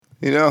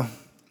You know,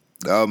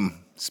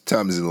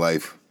 sometimes in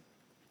life,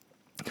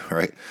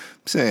 right?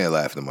 I'm saying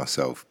laughing to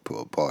myself,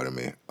 pardon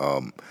me.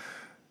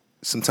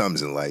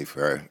 Sometimes in life,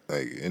 right?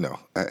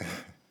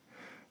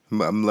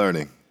 I'm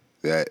learning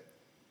that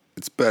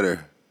it's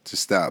better to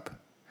stop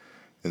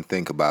and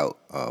think about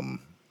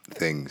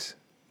things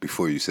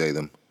before you say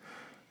them,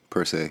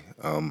 per se.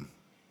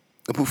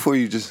 Before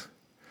you just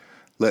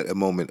let a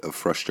moment of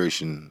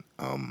frustration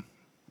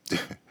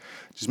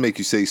just make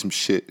you say some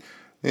shit.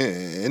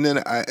 And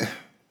then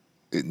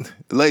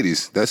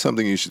ladies, that's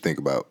something you should think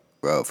about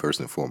first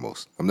and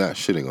foremost. I'm not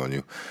shitting on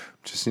you,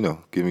 just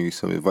giving you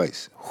some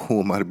advice. Who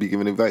am I to be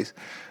giving advice?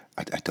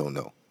 I don't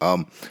know.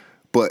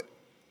 But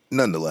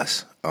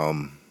nonetheless,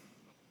 you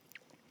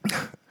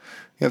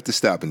have to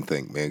stop and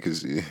think, man,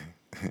 because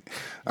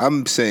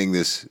I'm saying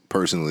this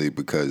personally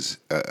because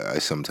I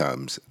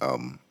sometimes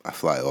I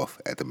fly off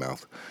at the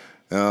mouth.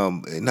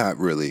 Not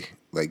really,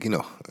 I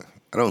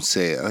don't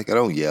say it, I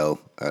don't yell,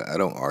 I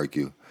don't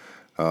argue.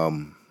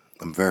 I'm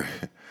very,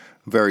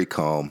 very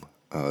calm.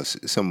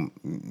 Some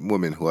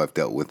women who I've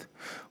dealt with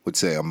would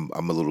say I'm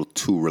a little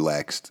too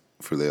relaxed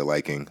for their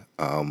liking.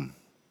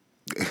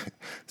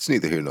 It's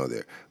neither here nor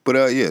there.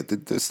 But yeah,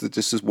 that's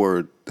just a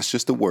word. That's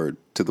just a word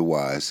to the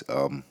wise.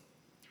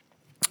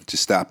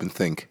 Just stop and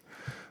think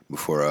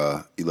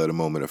before you let a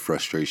moment of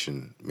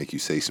frustration make you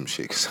say some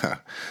shit. 'Cause I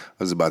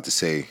was about to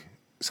say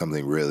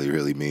something really,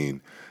 really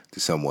mean to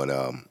someone.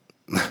 I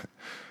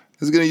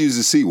was gonna use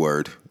the C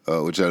word,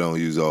 which I don't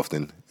use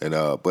often,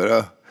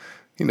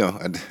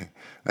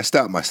 I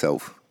stopped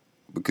myself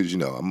because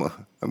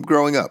I'm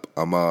growing up.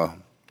 I'm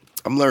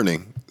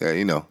learning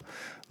that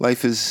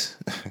life is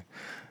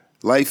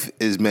life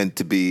is meant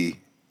to be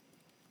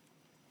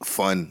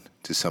fun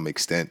to some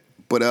extent,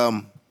 but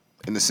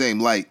in the same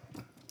light,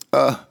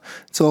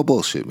 it's all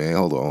bullshit, man.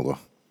 Hold on.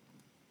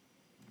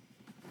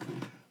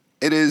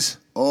 It is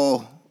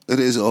all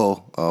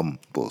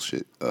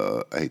bullshit.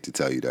 I hate to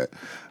tell you that.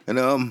 And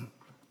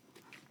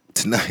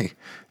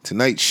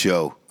tonight's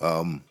show,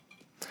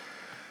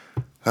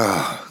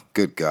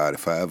 good God,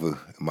 if I ever in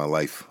my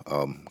life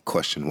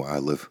question why I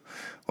live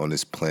on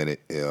this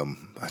planet,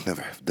 I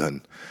never have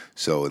done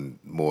so in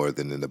more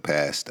than in the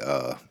past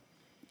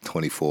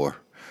 24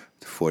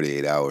 to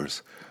 48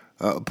 hours.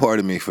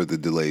 Pardon me for the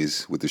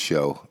delays with the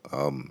show.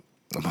 I'm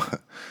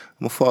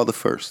a father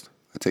first.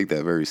 I take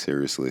that very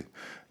seriously,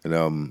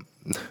 and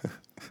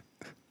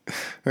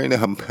right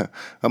now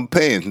I'm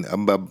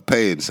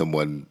paying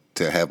someone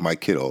to have my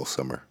kid all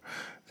summer.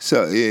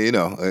 So yeah,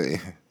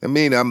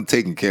 I'm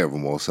taking care of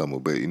them all summer,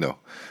 but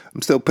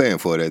I'm still paying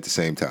for it at the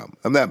same time.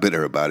 I'm not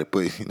bitter about it,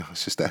 but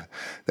it's just that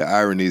the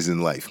ironies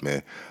in life,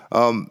 man.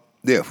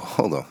 Yeah,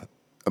 hold on.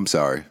 I'm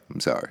sorry.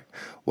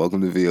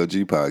 Welcome to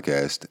VOG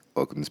Podcast.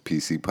 Welcome to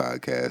PC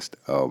Podcast.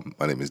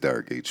 My name is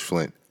Derek H.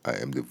 Flint. I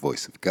am the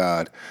voice of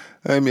God.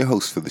 I am your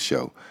host for the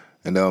show.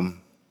 And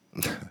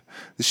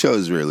the show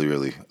is really,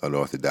 really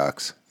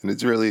unorthodox. And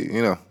it's really,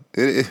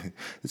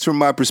 it's from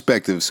my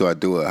perspective, so I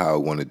do it how I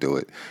want to do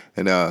it.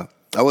 And I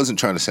wasn't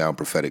trying to sound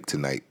prophetic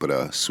tonight,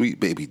 but sweet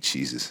baby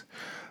Jesus.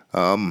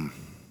 As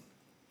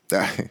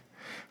I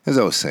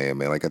was saying,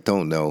 man, I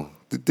don't know.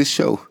 This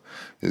show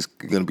is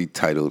going to be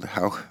titled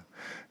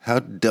How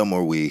Dumb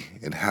Are We,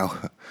 and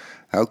how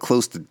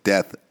close to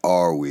death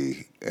are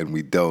we, and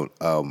we don't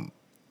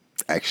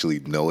actually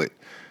know it.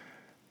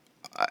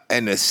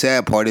 And the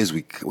sad part is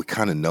we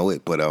kind of know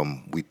it, but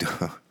we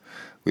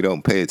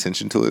don't pay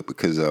attention to it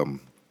because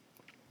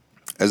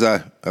as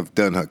I've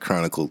done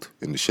chronicled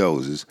in the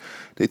shows, is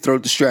they throw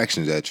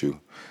distractions at you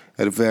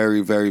at a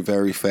very, very,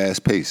 very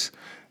fast pace.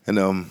 And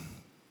I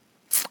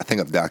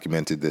think I've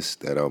documented this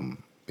that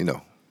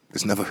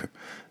there's never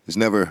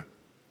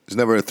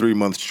a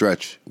 3-month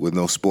stretch with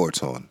no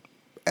sports on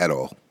at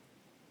all.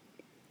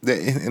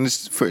 And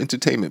it's for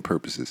entertainment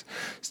purposes.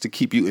 It's to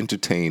keep you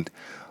entertained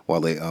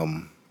while they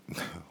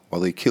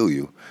kill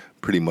you,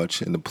 pretty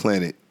much, and the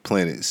planet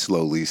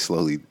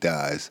slowly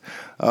dies.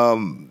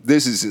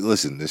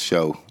 This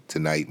show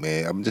tonight,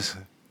 man.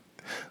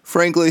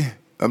 Frankly,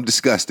 I'm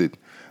disgusted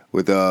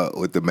with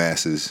the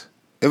masses.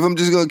 If I'm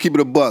just gonna keep it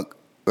a buck,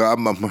 let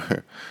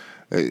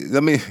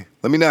me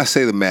not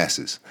say the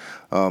masses.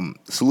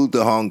 Salute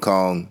to Hong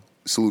Kong.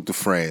 Salute to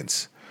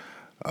France.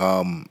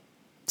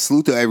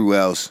 Salute to everywhere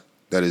else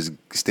that is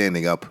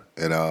standing up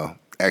and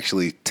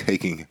actually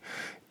taking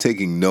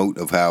note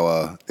of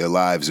how their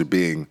lives are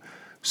being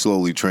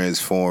slowly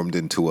transformed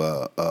into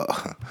a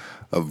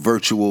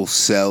virtual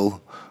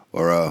cell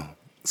or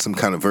some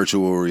kind of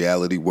virtual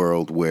reality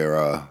world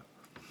where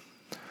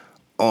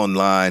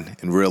online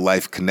and real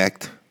life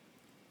connect,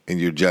 and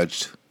you're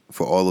judged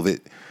for all of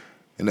it.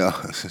 And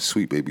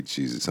sweet baby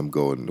Jesus, I'm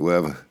going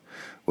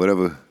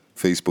whatever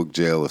Facebook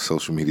jail or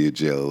social media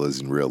jail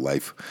is in real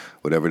life,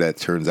 whatever that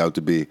turns out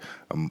to be,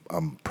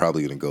 I'm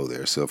probably gonna go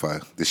there. So if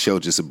the show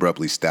just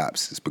abruptly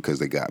stops, it's because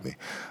they got me.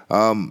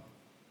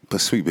 But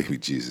sweet baby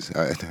Jesus,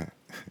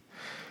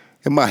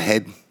 in my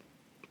head,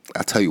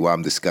 I'll tell you why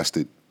I'm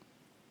disgusted.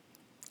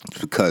 It's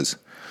because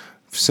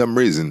for some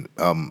reason,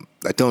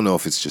 I don't know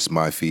if it's just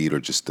my feed or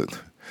just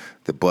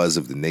the buzz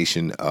of the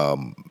nation.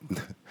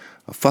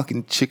 A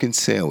fucking chicken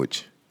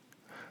sandwich.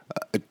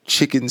 A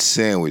chicken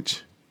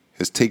sandwich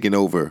has taken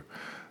over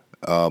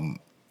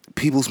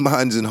people's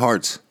minds and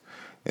hearts.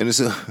 And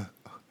it's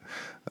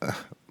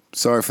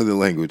sorry for the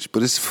language,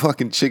 but it's a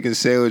fucking chicken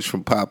sandwich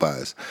from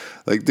Popeyes.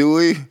 Like,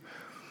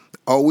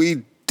 are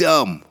we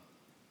dumb?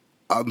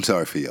 I'm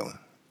sorry for yelling.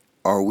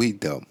 Are we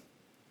dumb?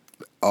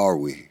 Are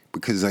we?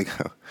 Because like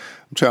I'm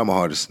trying my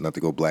hardest not to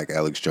go black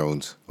Alex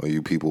Jones on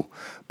you people,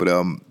 but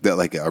that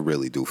like I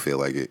really do feel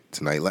like it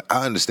tonight. Like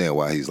I understand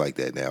why he's like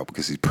that now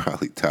because he's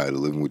probably tired of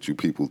living with you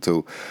people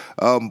too.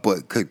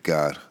 But good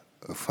God,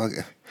 fuck,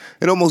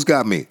 it almost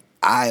got me.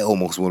 I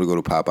almost want to go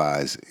to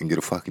Popeyes and get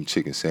a fucking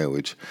chicken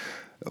sandwich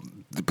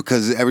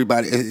because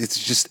everybody,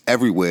 it's just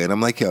everywhere, and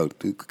I'm like, yo,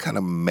 what kind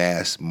of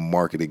mass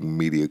marketing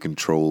media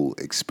control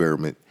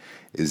experiment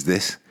is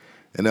this?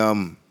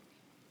 And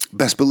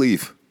best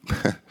believe.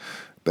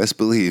 Best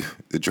believe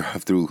the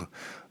drive-through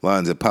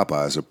lines at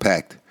Popeyes are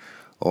packed,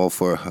 all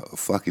for a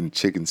fucking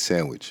chicken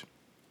sandwich.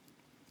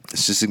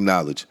 Let's just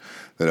acknowledge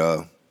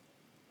that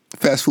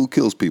fast food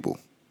kills people.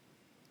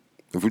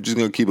 If we're just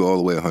going to keep it all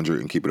the way 100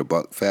 and keep it a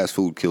buck, fast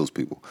food kills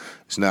people.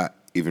 It's not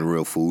even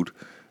real food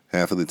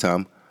half of the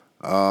time.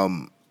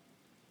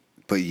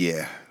 But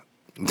yeah,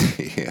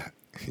 yeah.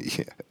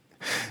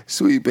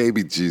 Sweet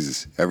baby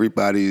Jesus.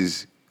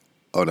 Everybody's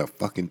on a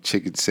fucking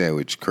chicken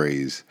sandwich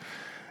craze.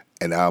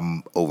 And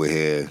I'm over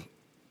here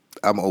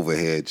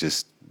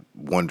just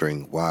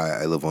wondering why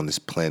I live on this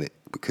planet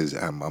because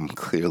I'm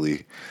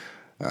clearly,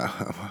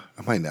 I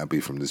might not be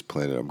from this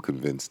planet, I'm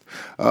convinced.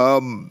 I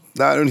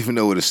don't even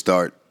know where to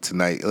start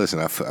tonight. Listen,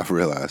 I've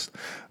realized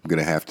I'm going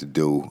to have to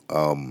do,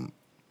 I'm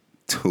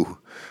going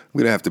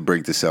to have to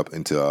break this up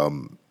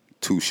into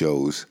two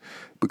shows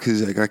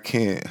because like I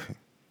can't,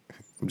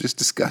 I'm just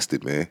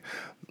disgusted, man.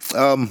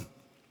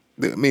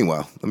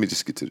 Meanwhile, let me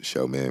just get to the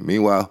show, man.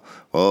 Meanwhile,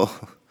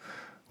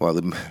 while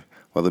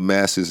the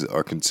masses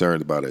are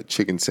concerned about a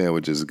chicken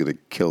sandwich is going to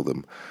kill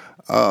them,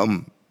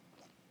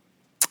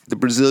 the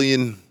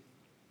Brazilian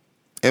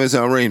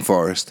Amazon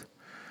rainforest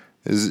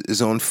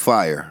is on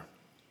fire.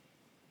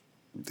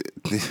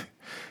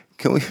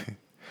 Can we?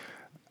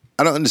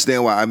 I don't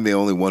understand why I'm the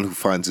only one who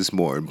finds this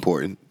more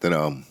important than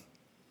a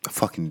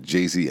fucking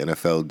Jay-Z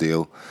NFL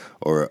deal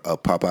or a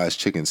Popeyes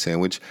chicken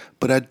sandwich,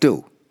 but I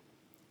do.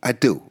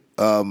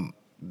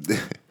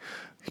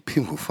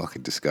 People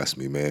fucking disgust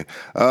me, man.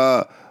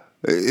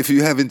 If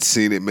you haven't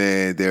seen it,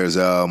 man, there's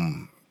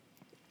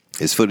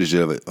footage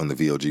of it on the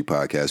VOG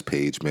podcast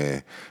page,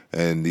 man.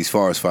 And these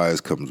forest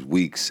fires come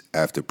weeks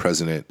after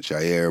President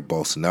Jair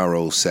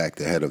Bolsonaro sacked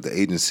the head of the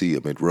agency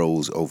amid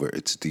rows over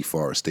its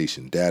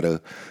deforestation data.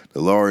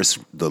 The largest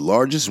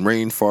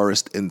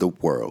rainforest in the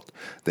world,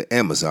 the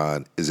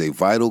Amazon, is a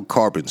vital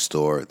carbon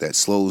store that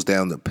slows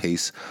down the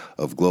pace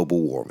of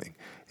global warming.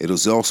 It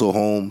is also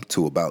home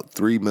to about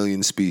 3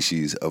 million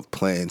species of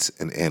plants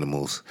and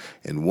animals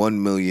and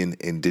 1 million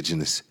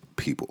indigenous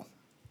people.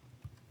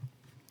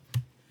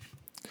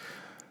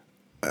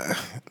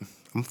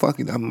 I'm like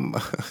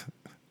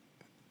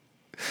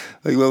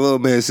my little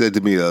man said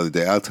to me the other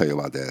day, I'll tell you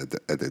about that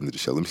at the end of the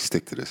show. Let me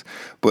stick to this.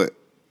 But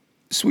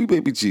sweet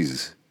baby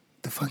Jesus,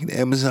 the fucking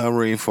Amazon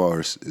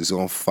rainforest is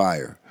on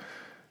fire.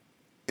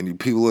 And you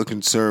people are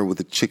concerned with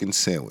a chicken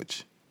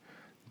sandwich.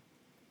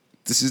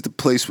 This is the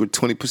place where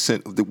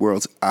 20% of the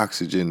world's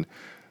oxygen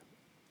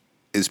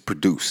is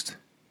produced.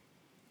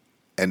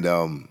 And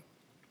you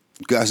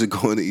guys are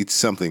going to eat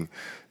something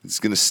that's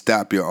going to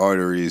stop your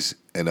arteries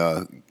and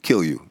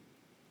kill you.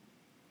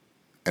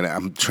 And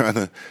I'm trying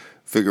to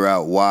figure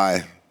out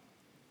why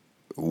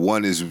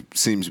one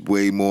seems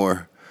way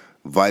more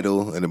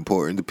vital and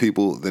important to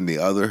people than the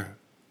other,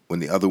 when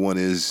the other one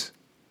is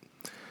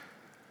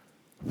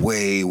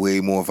way,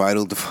 way more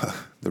vital.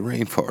 The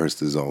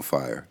rainforest is on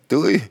fire.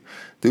 Do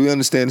we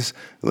understand this?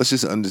 Let's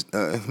just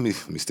let me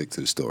stick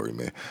to the story,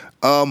 man.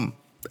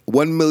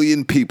 1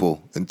 million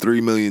people and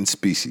 3 million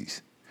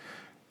species.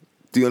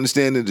 Do you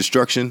understand the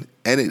destruction?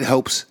 And it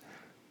helps.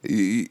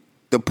 The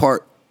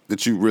part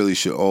that you really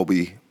should all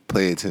be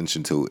paying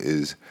attention to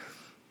is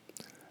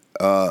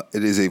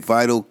it is a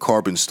vital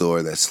carbon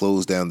store that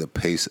slows down the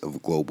pace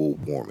of global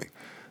warming.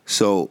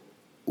 So,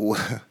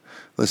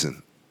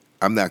 listen,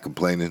 I'm not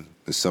complaining.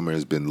 The summer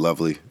has been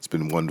lovely. It's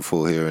been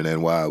wonderful here in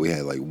NY. We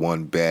had like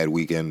one bad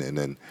weekend, and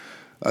then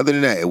other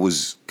than that, it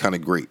was kind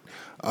of great.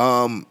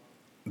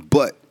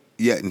 But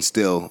yet and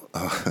still,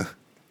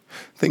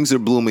 things are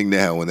blooming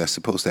now when that's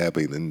supposed to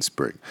happen in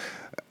spring.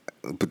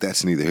 But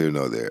that's neither here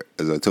nor there.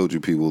 As I told you,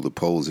 people, the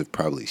poles have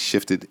probably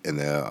shifted, and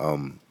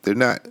they're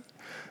not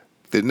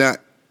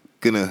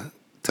gonna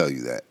tell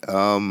you that.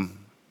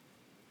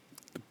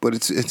 But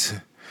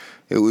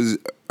it was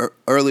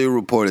earlier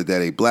reported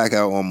that a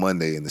blackout on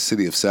Monday in the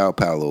city of Sao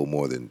Paulo,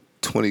 more than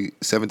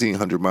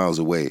 1,700 miles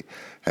away,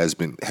 had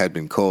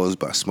been caused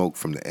by smoke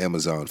from the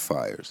Amazon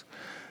fires.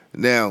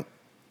 Now,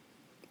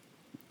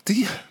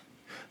 do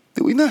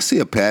we not see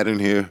a pattern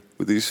here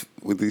with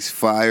these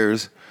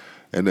fires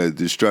and the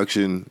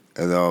destruction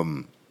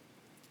and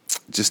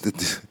just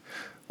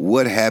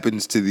what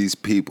happens to these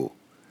people?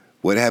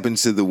 What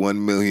happens to the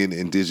 1 million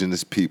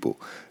indigenous people?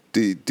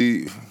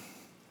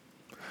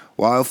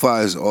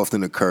 Wildfires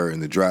often occur in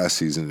the dry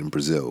season in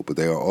Brazil, but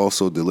they are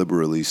also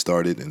deliberately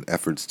started in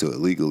efforts to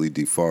illegally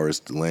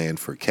deforest land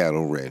for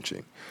cattle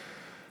ranching.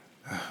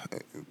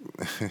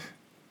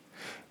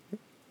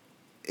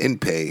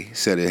 INPE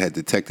said it had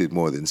detected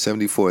more than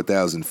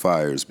 74,000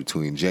 fires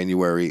between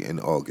January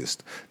and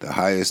August, the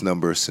highest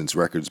number since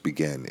records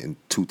began in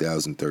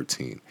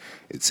 2013.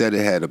 It said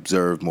it had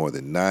observed more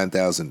than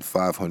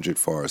 9,500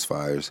 forest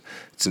fires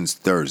since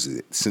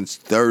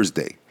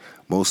Thursday,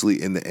 mostly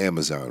in the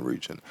Amazon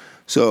region.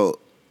 So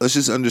let's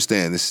just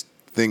understand this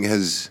thing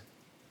has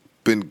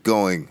been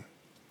going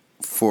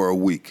for a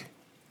week.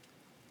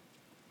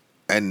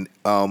 And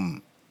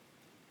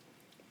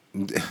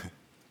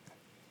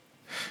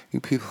you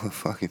people are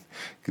fucking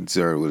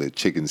concerned with a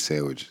chicken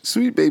sandwich.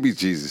 Sweet baby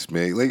Jesus,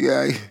 man. Like,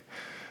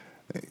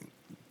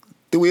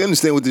 do we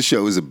understand what this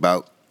show is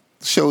about?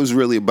 The show is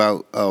really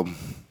about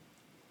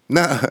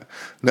not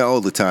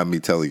all the time me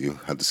telling you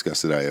how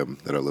disgusted I am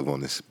that I live on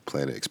this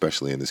planet,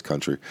 especially in this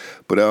country.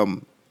 But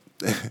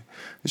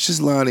it's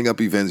just lining up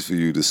events for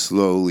you to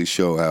slowly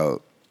show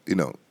how,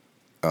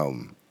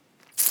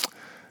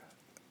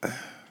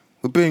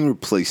 we're being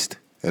replaced.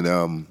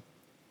 And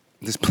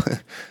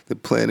the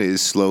planet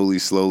is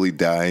slowly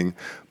dying.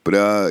 But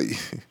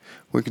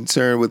we're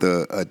concerned with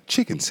a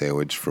chicken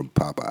sandwich from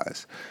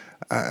Popeyes.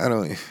 I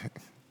don't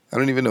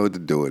even know what to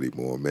do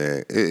anymore,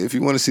 man. If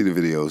you want to see the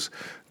videos,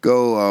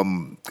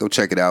 go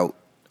check it out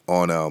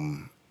on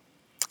the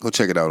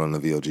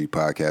VLG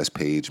podcast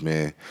page,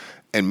 man.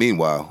 And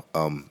meanwhile,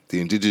 the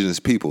indigenous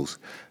peoples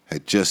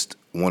had just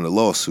won a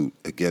lawsuit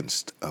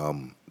against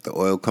the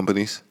oil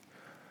companies,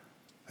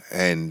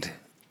 and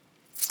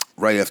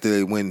right after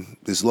they win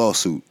this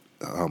lawsuit,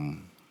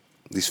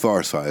 these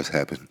forest fires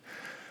happen.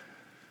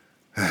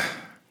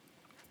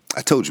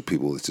 I told you,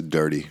 people, it's a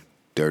dirty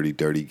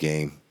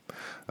game.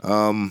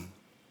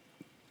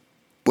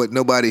 But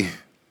nobody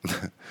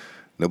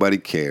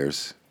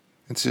cares.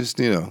 It's just,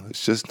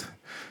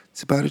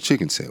 it's about a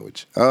chicken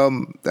sandwich. Let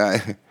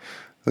me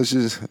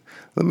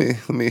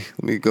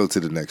go to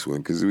the next one,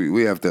 because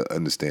we have to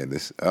understand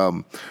this.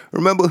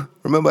 Remember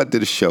I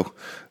did a show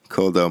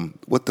called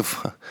What the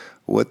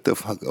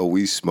fuck are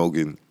we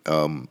smoking?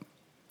 And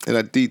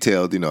I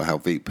detailed, how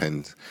vape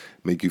pens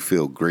make you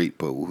feel great,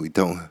 but we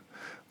don't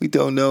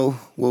know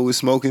what we're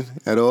smoking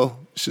at all.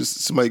 It's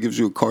just somebody gives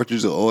you a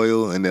cartridge of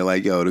oil and they're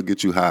like, yo, it'll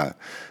get you high.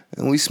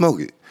 And we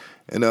smoke it.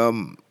 And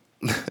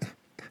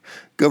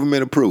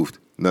government approved,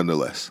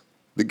 nonetheless.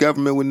 The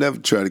government would never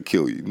try to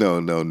kill you.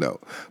 No.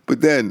 But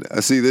then I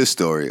see this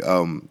story.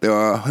 There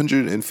are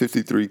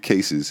 153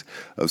 cases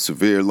of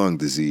severe lung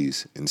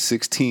disease in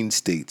 16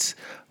 states,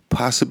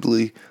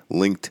 possibly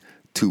linked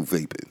to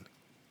vaping.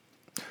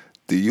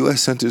 The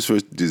U.S. Centers for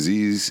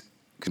Disease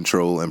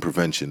Control and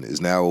Prevention is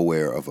now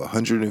aware of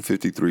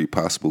 153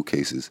 possible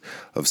cases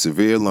of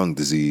severe lung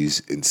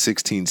disease in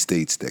 16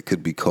 states that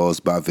could be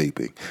caused by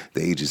vaping,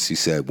 the agency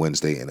said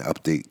Wednesday in an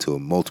update to a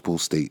multiple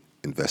state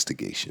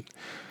investigation.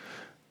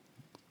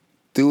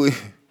 The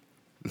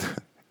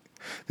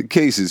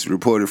cases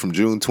reported from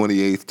June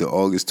 28th to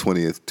August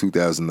 20th,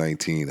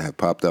 2019 have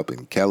popped up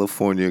in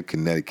California,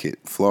 Connecticut,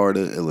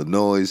 Florida,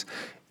 Illinois,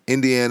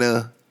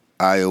 Indiana,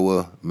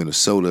 Iowa,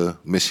 Minnesota,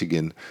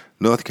 Michigan,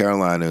 North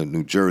Carolina,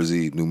 New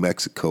Jersey, New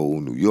Mexico,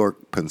 New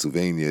York,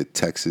 Pennsylvania,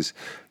 Texas,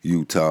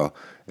 Utah,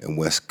 and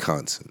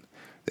Wisconsin.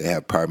 They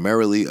have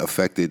primarily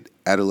affected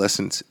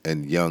adolescents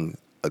and young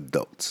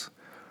adults.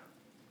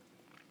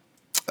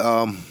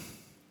 When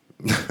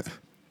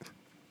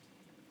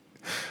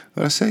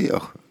I say,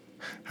 yo,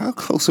 how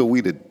close are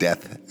we to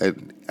death?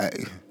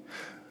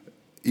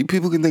 You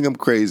people can think I'm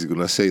crazy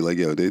when I say, like,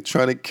 yo, they're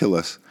trying to kill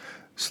us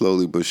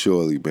slowly but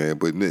surely, man.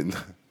 But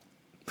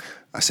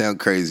I sound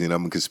crazy and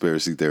I'm a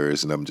conspiracy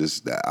theorist and I'm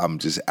just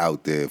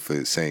out there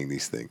for saying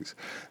these things.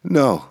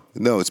 No,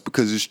 it's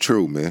because it's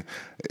true, man.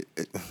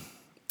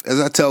 As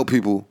I tell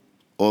people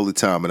all the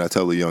time, and I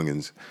tell the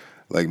youngins,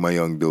 like my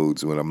young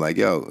dudes, when I'm like,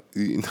 yo,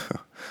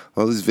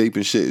 all this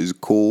vaping shit is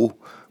cool,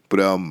 but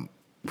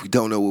we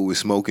don't know what we're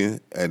smoking,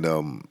 and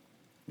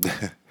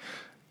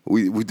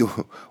we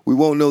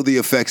won't know the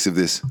effects of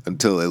this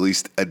until at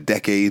least a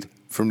decade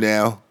from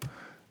now,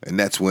 and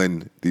that's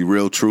when the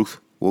real truth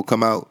will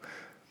come out.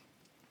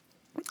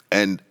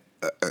 And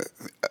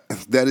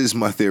that is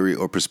my theory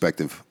or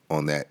perspective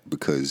on that,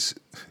 because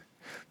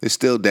there's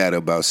still data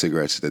about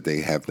cigarettes that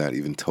they have not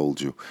even told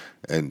you,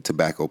 and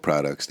tobacco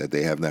products that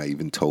they have not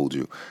even told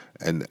you.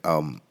 And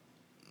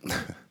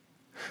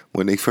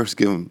when they first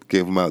gave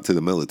them out to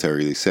the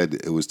military, they said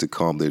it was to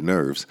calm their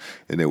nerves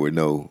and there were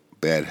no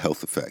bad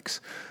health effects.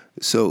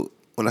 So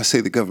when I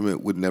say the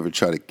government would never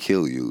try to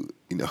kill you,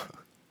 I'm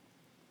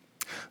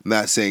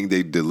not saying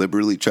they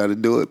deliberately try to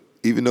do it,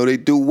 even though they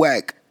do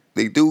whack.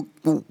 They do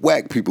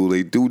whack people.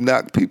 They do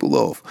knock people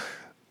off.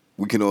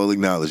 We can all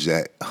acknowledge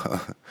that,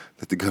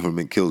 that the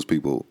government kills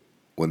people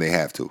when they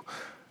have to.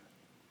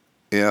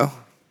 I'm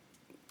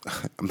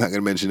not going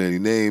to mention any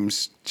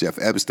names. Jeff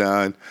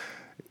Epstein,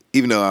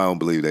 even though I don't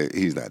believe that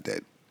he's not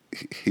dead.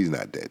 He's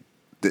not dead.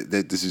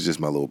 this is just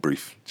my little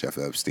brief Jeff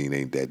Epstein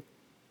ain't dead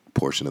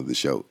portion of the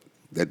show.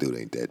 That dude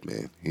ain't dead,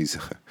 man. He's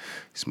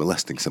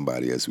molesting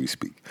somebody as we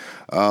speak.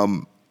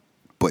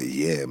 But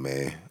yeah,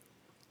 man,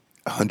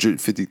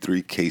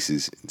 153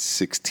 cases in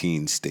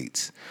 16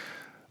 states,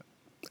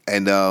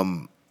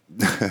 and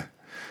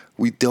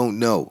we don't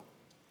know.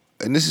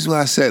 And this is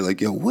why I said,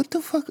 like, yo, what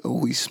the fuck are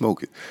we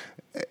smoking?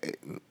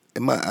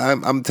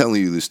 I'm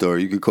telling you the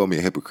story. You could call me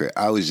a hypocrite.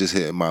 I was just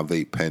hitting my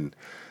vape pen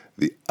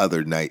the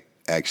other night,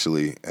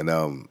 actually, and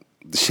the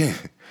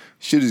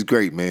shit is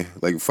great, man.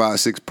 Like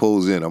 5-6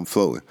 pulls in, I'm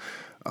floating.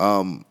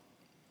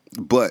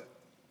 But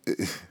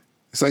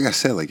it's like I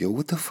said, like, yo,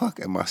 what the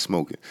fuck am I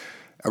smoking?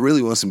 I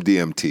really want some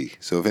DMT.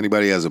 So if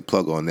anybody has a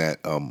plug on that,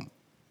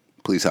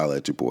 please holler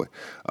at your boy.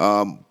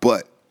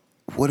 But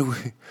what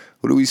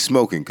are we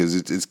smoking? Because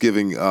it's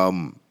giving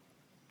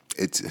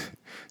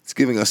it's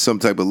giving us some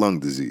type of lung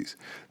disease.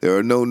 There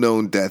are no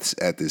known deaths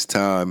at this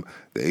time,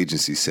 the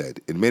agency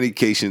said. In many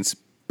cases,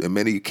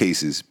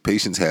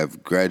 patients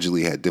have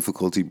gradually had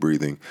difficulty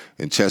breathing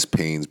and chest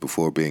pains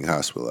before being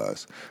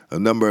hospitalized. A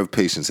number of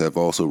patients have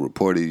also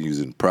reported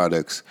using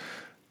products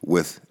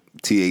with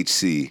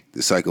THC, the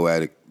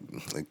psychoactive.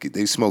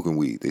 They smoking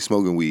weed. They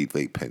smoking weed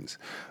vape pens.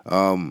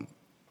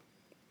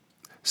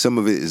 Some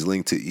of it is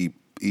linked to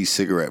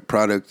e-cigarette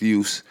product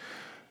use,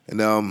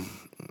 and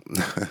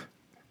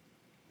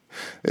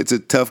it's a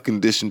tough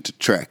condition to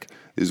track,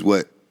 is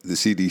what the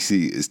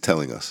CDC is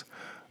telling us.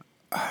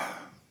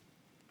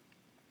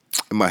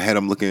 In my head,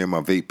 I'm looking at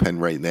my vape pen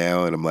right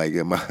now, and I'm like,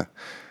 am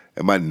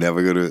I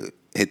never gonna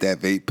hit that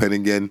vape pen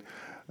again?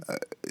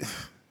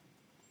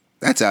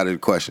 That's out of the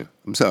question.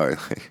 I'm sorry.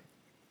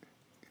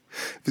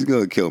 If it's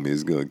gonna kill me,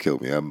 it's gonna kill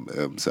me.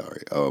 I'm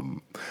sorry.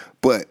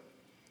 But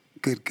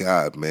good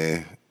God,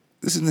 man,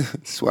 this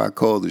is why I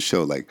call the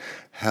show, like,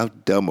 how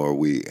dumb are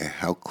we and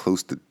how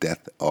close to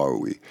death are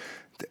we?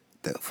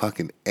 The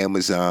fucking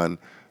Amazon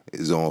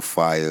is on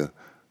fire.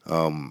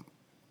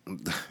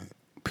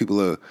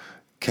 People are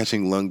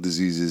catching lung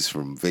diseases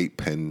from vape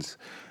pens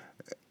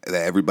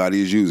that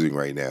everybody is using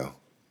right now.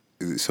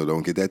 So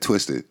don't get that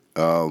twisted.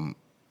 And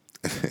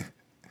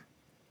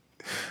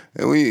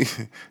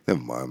never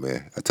mind,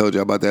 man. I told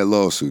you about that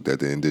lawsuit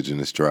that the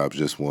indigenous tribes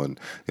just won.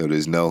 You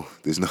know,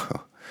 there's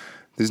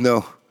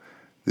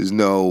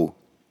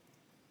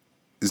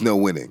no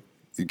winning.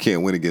 You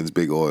can't win against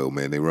big oil,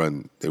 man. They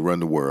run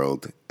the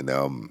world, and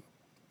don't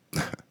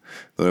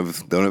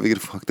ever get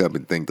fucked up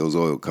and think those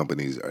oil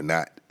companies are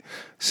not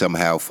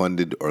somehow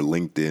funded or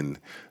linked in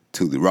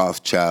to the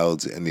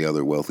Rothschilds and the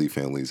other wealthy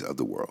families of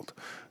the world.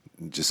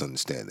 Just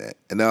understand that.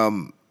 And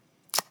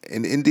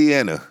in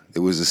Indiana,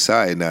 there was a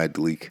cyanide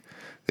leak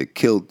that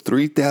killed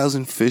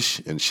 3,000 fish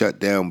and shut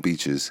down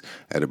beaches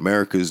at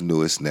America's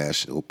newest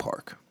national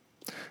park.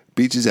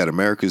 Beaches at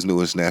America's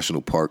newest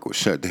national park were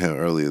shut down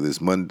earlier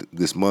this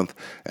month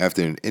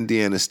after an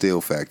Indiana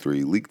steel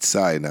factory leaked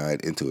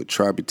cyanide into a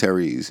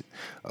tributaries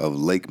of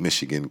Lake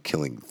Michigan,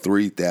 killing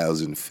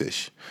 3,000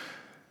 fish.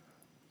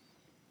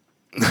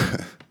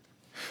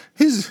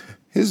 Here's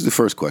the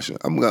first question.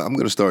 I'm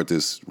gonna start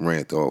this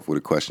rant off with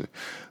a question.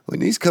 When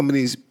these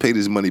companies pay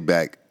this money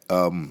back,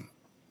 or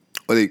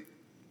they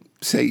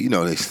say,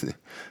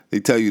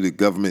 they tell you the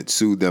government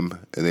sued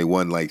them and they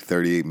won like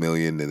 $38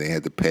 million and they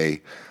had to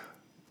pay.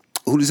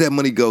 Who does that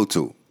money go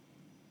to?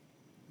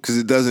 Because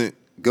it doesn't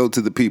go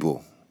to the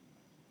people.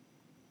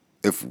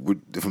 If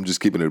I'm just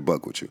keeping it a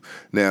buck with you.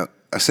 Now,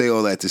 I say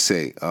all that to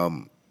say,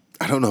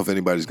 I don't know if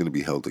anybody's going to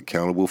be held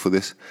accountable for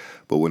this,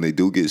 but when they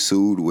do get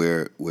sued,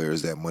 where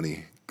is that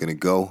money going to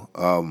go?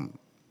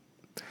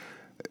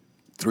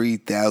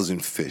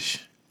 3,000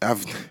 fish. I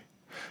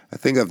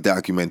think I've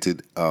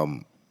documented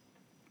the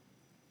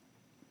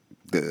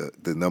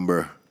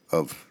number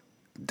of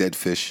dead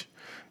fish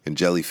and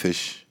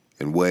jellyfish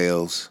and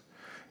whales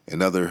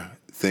and other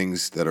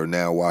things that are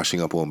now washing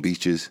up on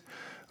beaches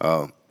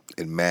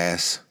in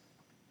mass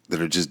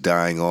that are just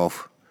dying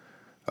off.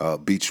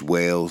 Beach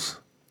whales.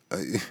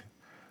 This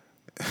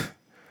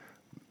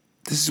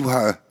is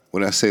why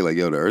when I say, like,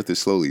 yo, the earth is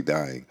slowly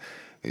dying,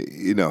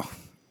 I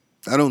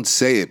don't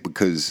say it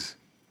because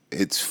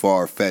it's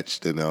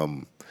far-fetched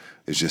and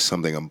it's just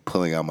something I'm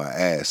pulling out my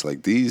ass.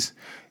 Like, these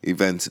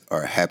events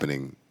are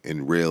happening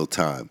in real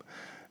time.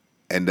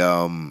 And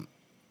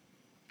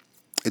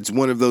it's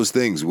one of those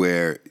things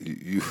where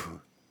you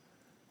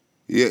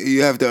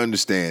have to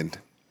understand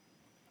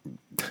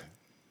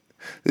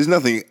there's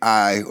nothing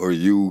I or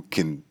you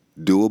can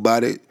do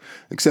about it,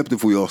 except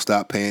if we all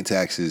stop paying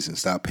taxes and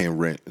stop paying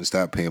rent and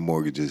stop paying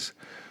mortgages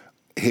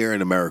here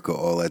in America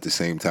all at the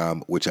same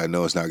time, which I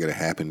know is not going to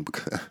happen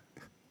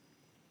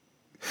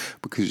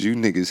because you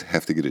niggas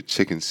have to get a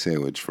chicken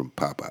sandwich from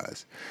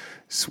Popeyes.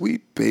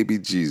 Sweet baby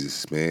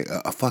Jesus, man.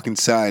 A fucking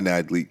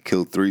cyanide leak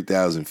killed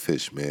 3,000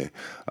 fish, man.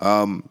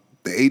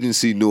 The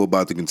agency knew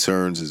about the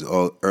concerns as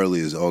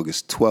early as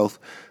August 12th.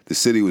 The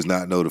city was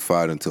not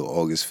notified until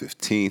August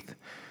 15th.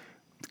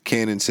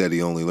 Cannon said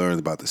he only learned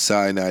about the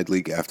cyanide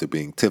leak after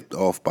being tipped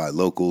off by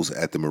locals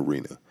at the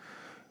marina.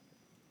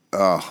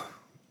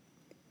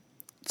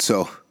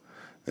 So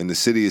and the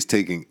city is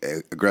taking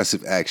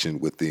aggressive action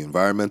with the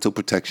Environmental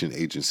Protection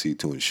Agency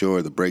to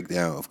ensure the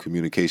breakdown of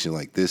communication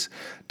like this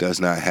does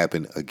not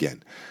happen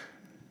again.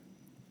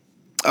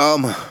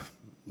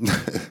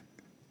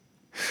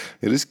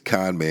 This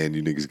con man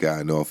you niggas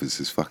got in office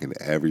is fucking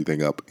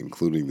everything up,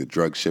 including the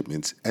drug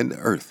shipments and the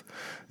earth.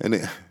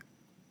 And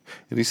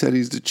he said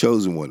he's the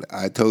chosen one.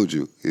 I told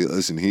you,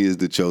 listen, he is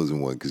the chosen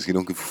one because he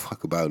don't give a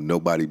fuck about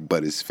nobody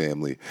but his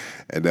family.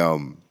 And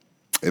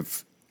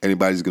if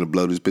anybody's gonna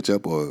blow this bitch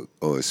up or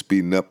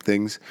speeding up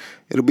things,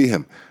 it'll be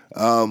him.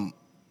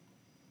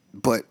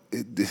 But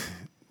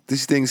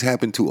these things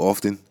happen too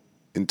often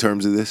in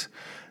terms of this,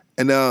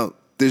 and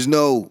there's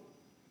no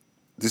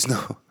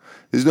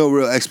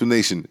real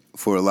explanation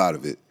for a lot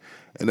of it.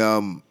 And I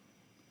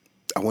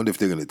wonder if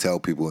they're gonna tell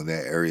people in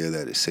that area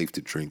that it's safe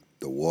to drink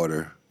the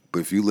water. But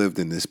if you live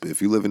in this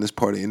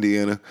part of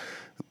Indiana,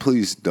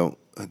 please don't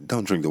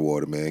drink the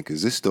water, man,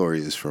 because this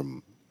story is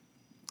from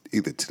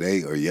either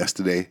today or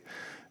yesterday,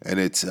 and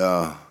it's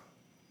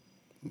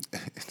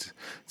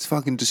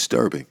fucking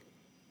disturbing.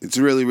 It's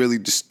really, really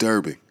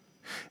disturbing.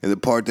 And the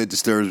part that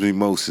disturbs me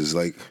most is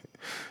like,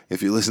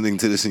 if you're listening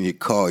to this in your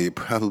car, you're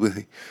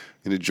probably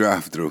in a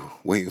drive-thru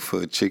waiting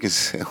for a chicken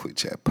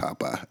sandwich at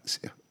Popeyes.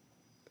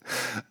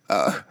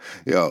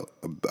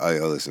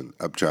 Listen,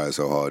 I'm trying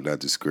so hard not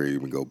to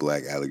scream and go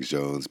Black Alex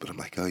Jones, but I'm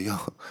like, are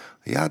y'all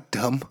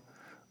dumb?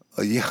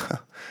 Are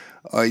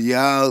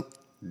y'all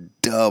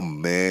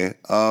dumb, man?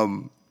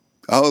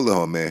 Hold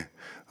on, man.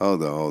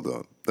 Hold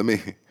on. Let me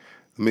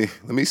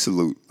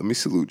salute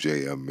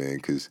JM, man,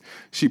 because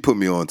she put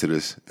me onto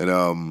this, and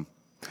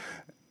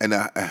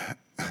I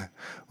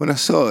when I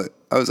saw it,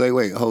 I was like,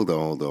 wait, hold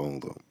on.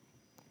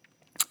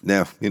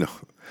 Now,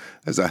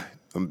 as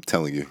I'm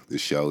telling you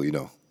this show,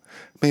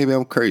 maybe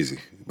I'm crazy.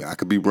 I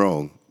could be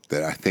wrong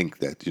that I think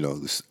that,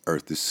 this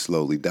earth is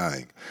slowly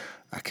dying.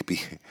 I could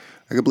be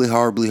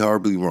horribly,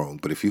 horribly wrong.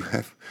 But if you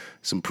have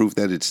some proof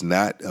that it's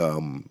not,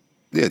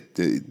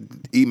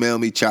 email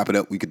me, chop it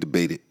up, we could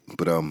debate it.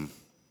 But I'm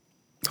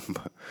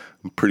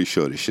pretty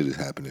sure this shit is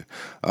happening.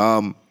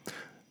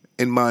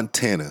 In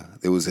Montana,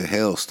 there was a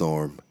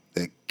hailstorm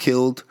that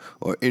killed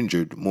or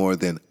injured more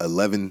than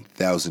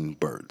 11,000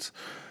 birds.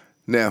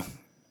 Now,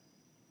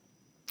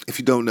 if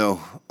you don't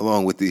know,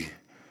 along with the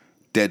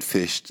dead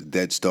fish,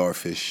 dead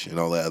starfish, and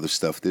all that other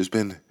stuff, there's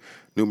been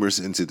numerous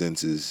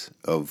incidences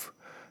of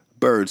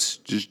birds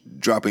just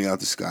dropping out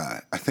the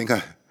sky. I think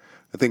I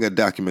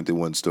documented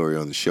one story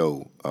on the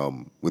show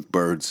with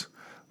birds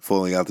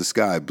falling out the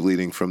sky,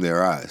 bleeding from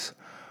their eyes.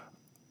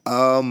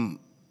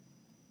 I'm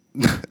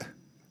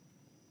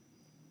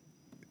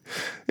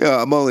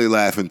only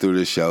laughing through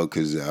this show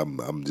because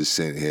I'm just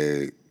sitting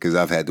here because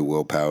I've had the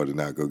willpower to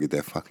not go get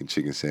that fucking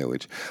chicken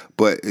sandwich.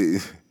 But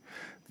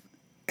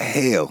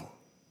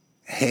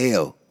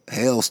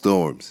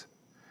hailstorms.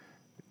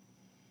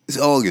 It's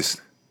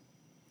August,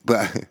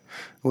 but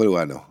what do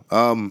I know?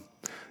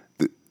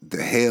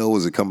 The hail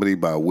was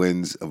accompanied by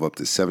winds of up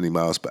to 70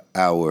 miles per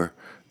hour.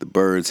 The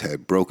birds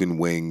had broken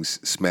wings,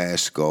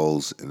 smashed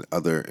skulls, and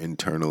other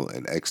internal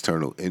and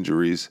external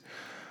injuries.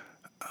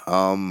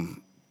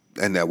 And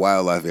that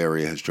wildlife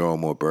area has drawn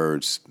more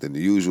birds than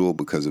usual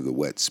because of the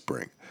wet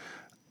spring.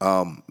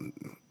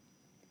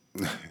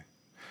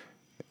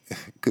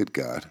 Good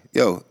God.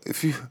 Yo,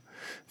 if you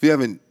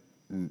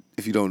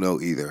don't know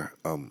either,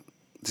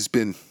 there's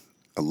been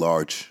a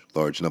large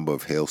number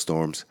of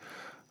hailstorms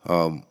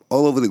all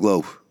over the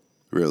globe,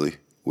 really,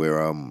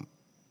 where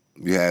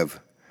you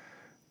have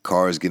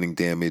cars getting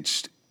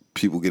damaged,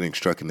 people getting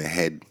struck in the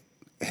head,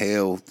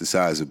 hail the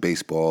size of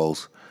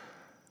baseballs.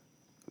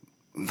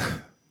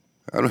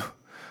 I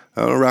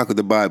don't rock with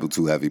the Bible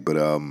too heavy, but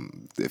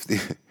if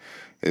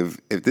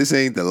this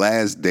ain't the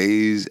last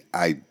days,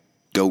 I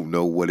don't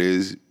know what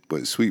is.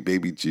 But sweet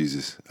baby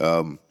Jesus,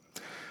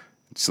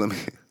 just let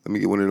me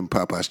get one of them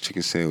Popeyes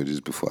chicken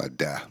sandwiches before I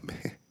die,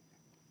 man.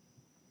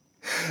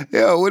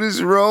 Yo, what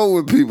is wrong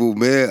with people,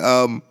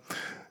 man?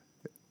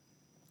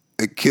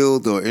 It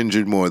killed or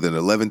injured more than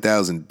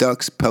 11,000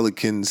 ducks,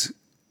 pelicans,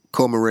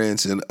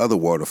 cormorants, and other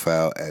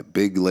waterfowl at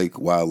Big Lake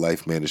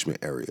Wildlife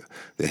Management Area.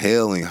 The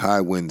hail and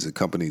high winds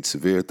accompanied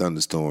severe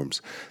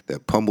thunderstorms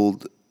that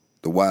pummeled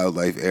the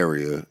wildlife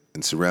area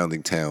and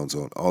surrounding towns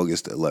on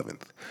August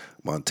 11th.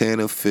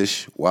 Montana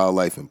Fish,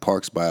 Wildlife, and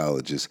Parks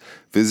biologists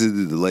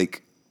visited the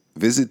lake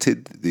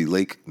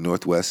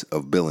northwest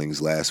of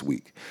Billings last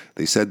week.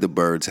 They said the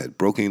birds had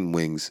broken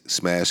wings,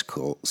 smashed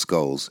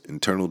skulls,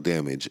 internal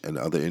damage, and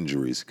other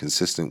injuries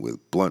consistent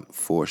with blunt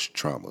force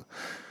trauma.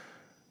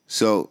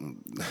 So,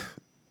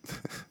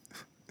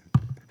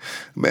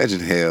 imagine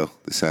hail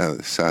the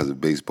size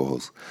of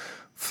baseballs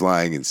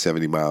flying in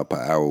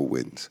 70-mile-per-hour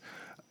winds.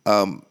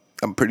 I'm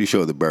pretty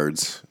sure the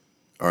birds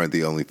aren't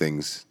the only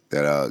things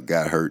that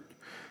got hurt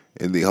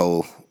in the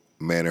whole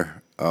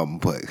manner.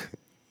 But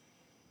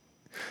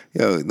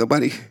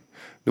nobody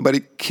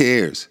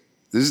cares.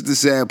 This is the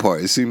sad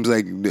part. It seems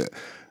like,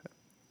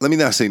 let me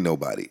not say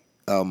nobody.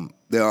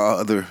 There are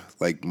other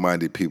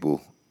like-minded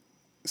people,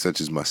 such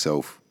as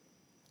myself,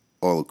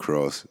 all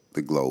across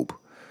the globe.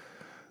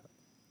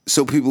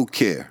 So people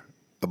care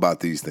about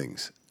these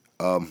things.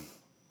 I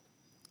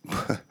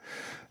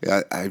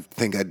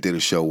think I did a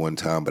show one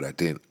time, but I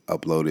didn't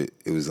upload it.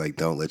 It was like,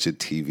 don't let your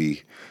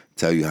TV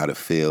tell you how to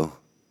feel.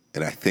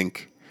 And I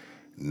think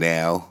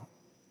now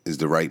is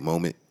the right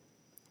moment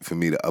for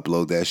me to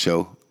upload that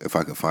show if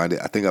I could find it.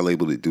 I think I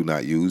labeled it "Do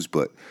Not Use,"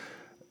 but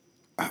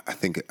I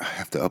think I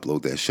have to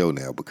upload that show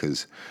now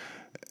because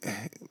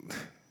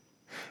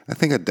I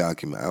think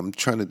I'm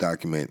trying to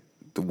document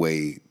the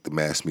way the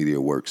mass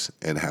media works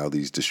and how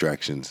these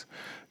distractions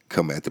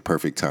come at the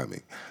perfect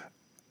timing.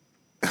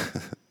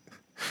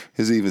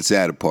 Here's the even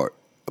sadder part.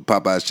 A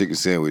Popeye's chicken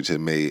sandwich has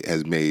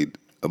made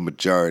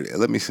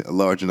a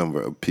large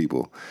number of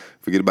people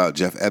forget about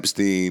Jeff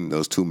Epstein,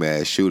 those two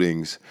mass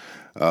shootings,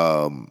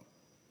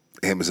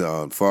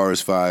 Amazon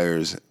forest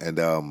fires, and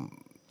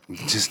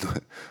just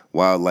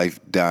wildlife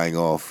dying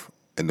off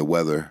and the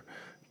weather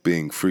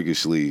being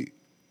freakishly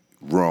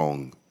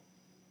wrong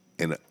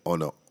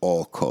on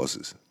all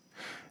causes.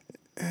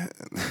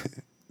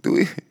 Do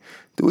we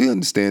do we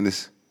understand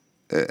this?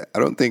 I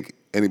don't think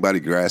anybody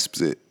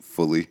grasps it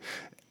fully.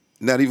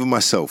 Not even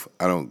myself.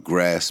 I don't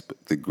grasp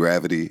the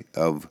gravity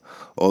of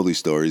all these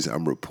stories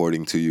I'm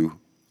reporting to you,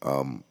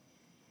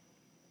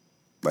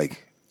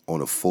 like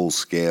on a full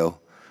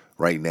scale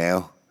right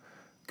now.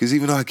 Because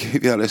even though I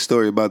gave y'all that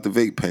story about the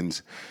vape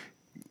pens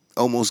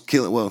almost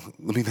killing, well,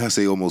 let me not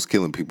say almost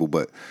killing people,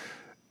 but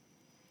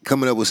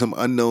coming up with some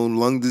unknown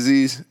lung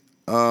disease,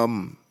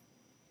 we're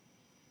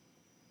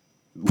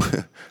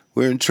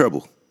in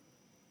trouble.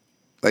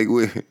 Like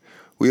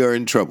we are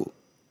in trouble.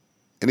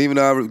 And even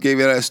though I gave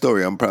you that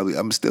story,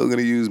 I'm still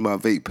gonna use my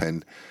vape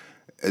pen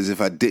as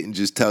if I didn't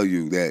just tell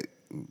you that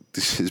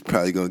this is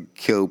probably gonna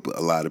kill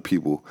a lot of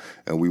people,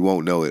 and we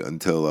won't know it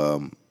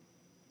until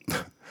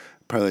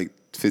probably like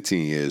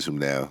 15 years from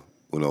now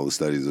when all the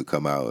studies will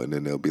come out, and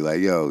then they'll be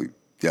like, "Yo,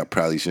 y'all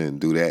probably shouldn't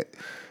do that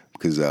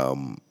because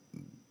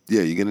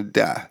yeah, you're gonna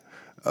die."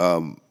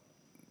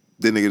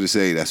 Then they're gonna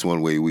say that's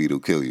one way weed will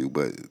kill you,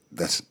 but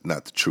that's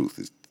not the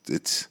truth.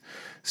 It's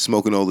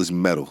smoking all this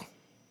metal.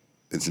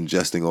 It's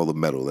ingesting all the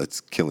metal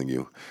that's killing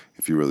you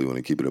if you really want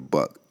to keep it a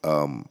buck.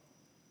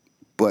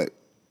 But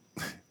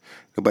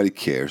nobody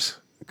cares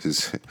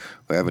because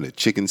we're having a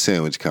chicken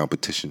sandwich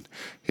competition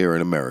here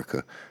in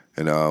America,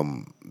 and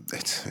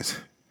it's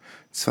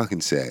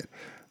fucking sad.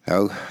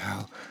 How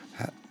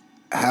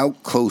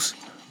close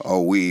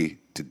are we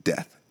to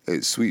death?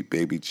 Hey, sweet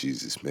baby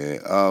Jesus,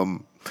 man.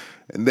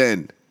 And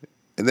then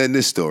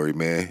this story,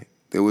 man.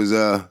 There was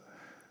the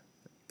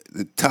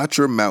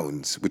Tatra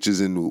Mountains, which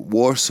is in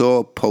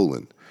Warsaw,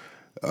 Poland.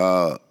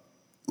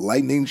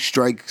 Lightning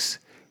strikes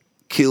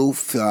kill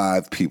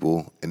 5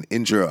 people and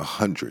injure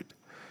 100.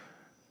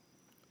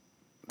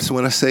 So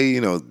when I say,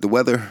 the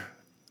weather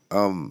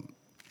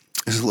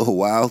is a little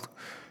wild,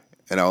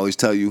 and I always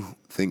tell you,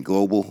 think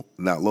global,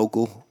 not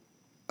local,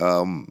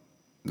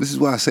 this is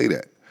why I say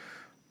that.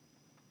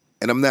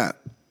 And I'm not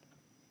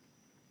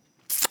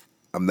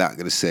going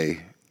to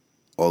say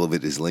all of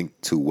it is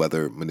linked to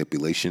weather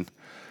manipulation.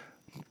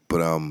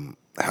 But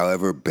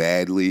however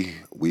badly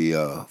we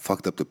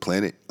fucked up the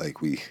planet,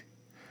 like we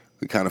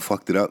kind of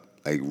fucked it up,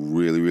 like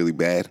really, really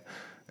bad,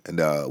 and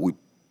we're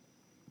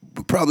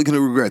probably gonna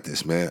regret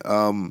this,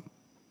 man.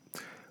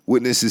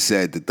 Witnesses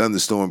said the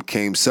thunderstorm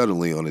came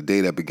suddenly on a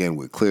day that began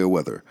with clear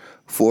weather.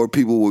 4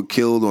 people were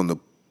killed on the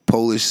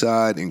Polish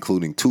side,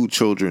 including 2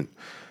 children.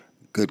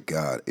 Good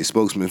God! A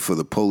spokesman for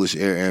the Polish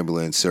Air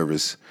Ambulance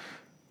Service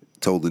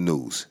told the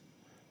news.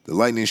 The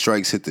lightning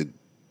strikes hit the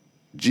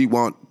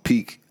Giewont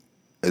Peak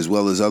as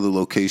well as other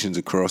locations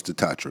across the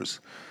Tatras.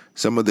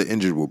 Some of the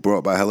injured were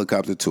brought by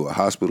helicopter to a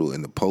hospital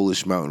in the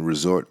Polish mountain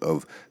resort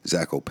of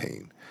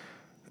Zakopane.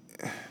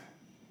 We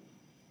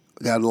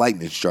got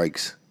lightning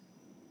strikes,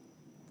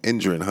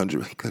 injuring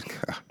 100. Good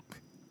God.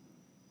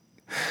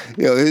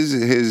 Yo,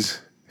 here's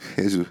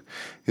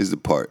the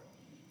part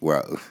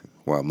where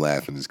I'm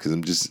laughing is because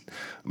I'm just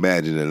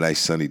imagining a nice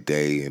sunny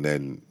day, and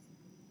then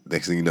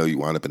next thing you know, you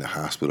wind up in the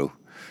hospital.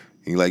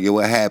 And you're like, yo,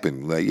 what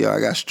happened? Like, yo, I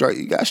got struck.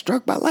 You got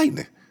struck by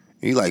lightning.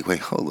 And you're like, wait,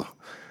 hold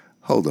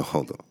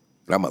on.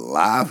 And I'm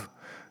alive?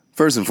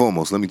 First and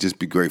foremost, let me just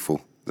be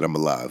grateful that I'm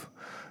alive.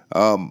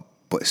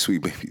 But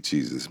sweet baby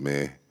Jesus,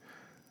 man.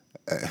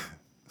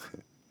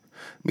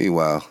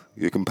 Meanwhile,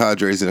 your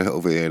compadres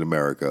over here in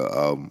America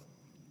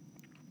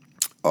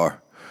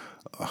are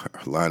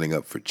lining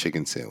up for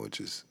chicken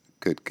sandwiches.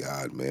 Good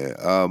God,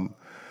 man.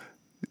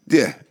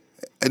 Yeah.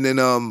 And then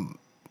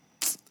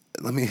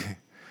let me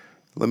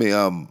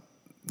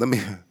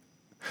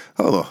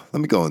hold on.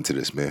 Let me go into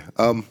this, man.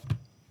 I've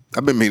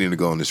been meaning to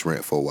go on this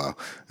rant for a while,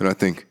 and I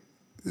think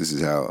this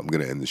is how I'm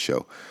gonna end the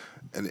show.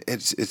 And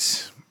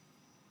it's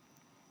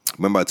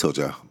remember I told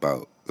y'all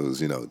about those,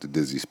 the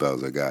dizzy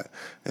spells I got.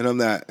 And I'm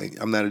not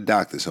a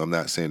doctor, so I'm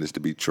not saying this to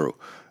be true.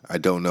 I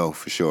don't know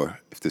for sure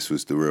if this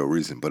was the real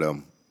reason, but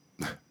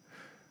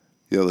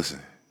yo, listen,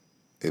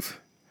 if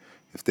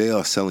they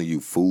are selling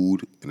you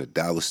food in a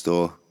dollar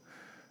store,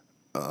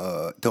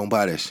 don't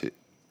buy that shit.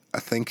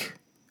 I think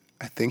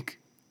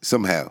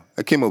somehow.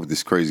 I came up with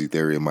this crazy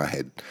theory in my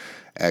head.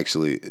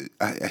 Actually,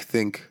 I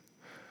think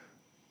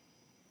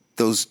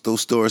those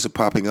stores are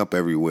popping up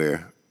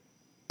everywhere,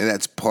 and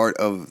that's part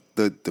of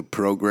the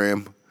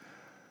program.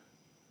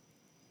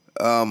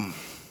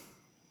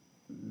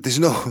 There's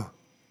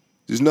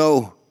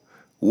no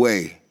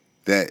way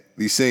that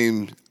these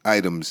same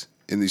items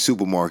in the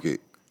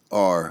supermarket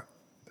are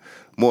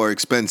more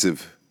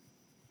expensive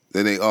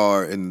than they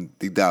are in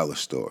the dollar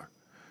store.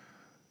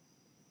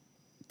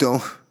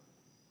 Don't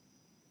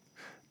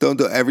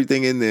don't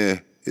everything in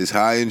there is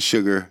high in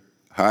sugar,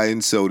 high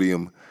in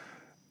sodium.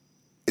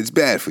 It's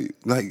bad for you.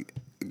 Like,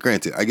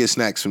 granted, I get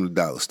snacks from the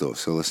dollar store,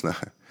 so let's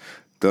not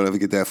don't ever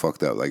get that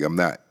fucked up. Like, I'm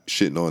not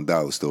shitting on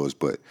dollar stores,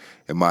 but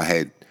in my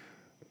head,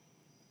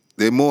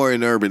 they're more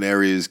in urban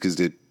areas because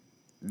they're.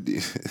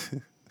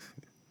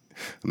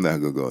 I'm not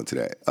gonna go into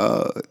that.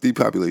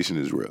 Depopulation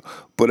is real,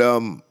 but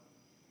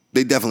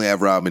they definitely have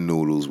ramen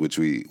noodles, which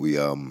we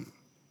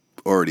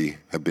already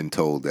have been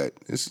told that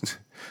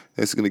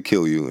it's gonna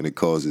kill you and it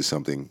causes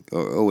something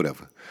or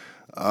whatever.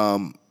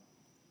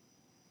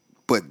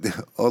 But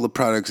all the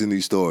products in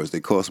these stores,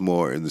 they cost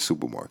more in the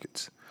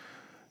supermarkets,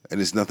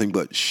 and it's nothing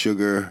but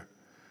sugar,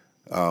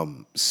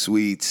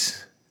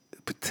 sweets,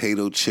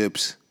 potato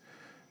chips,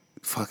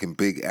 fucking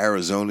big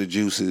Arizona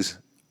juices.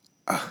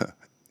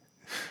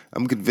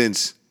 I'm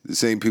convinced the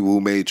same people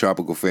who made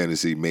Tropical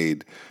Fantasy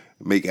make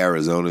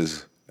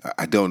Arizonas.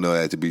 I don't know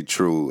that to be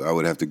true. I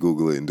would have to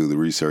Google it and do the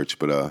research,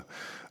 but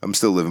I'm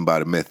still living by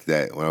the myth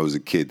that when I was a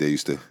kid, they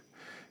used to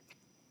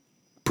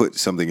put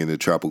something in the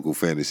Tropical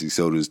Fantasy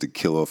sodas to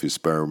kill off your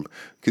sperm,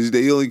 because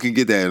they only can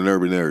get that in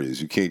urban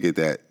areas. You can't get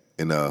that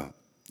in the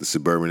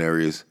suburban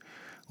areas.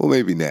 Well,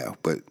 maybe now,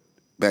 but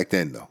back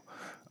then, no.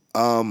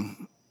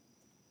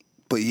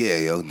 But yeah,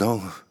 yo,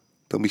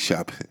 don't be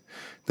shopping.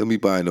 Don't be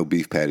buying no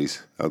beef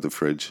patties out the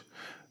fridge,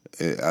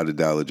 out of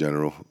Dollar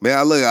General. Man,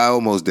 I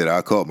almost did.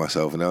 I caught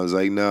myself, and I was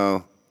like,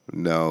 no.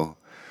 I'm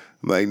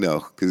like, no,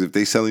 because if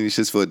they selling these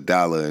shits for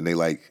 $1 and they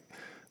like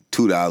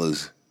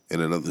 $2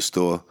 in another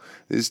store,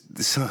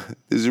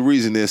 there's a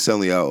reason they're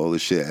selling out all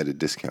this shit at a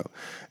discount.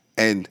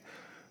 And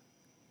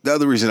the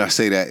other reason I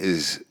say that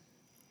is,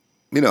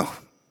 me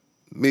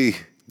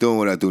doing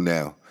what I do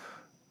now,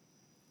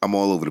 I'm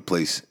all over the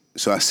place,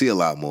 so I see a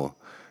lot more.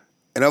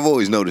 And I've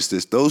always noticed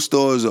this. Those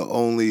stores are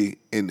only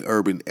in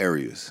urban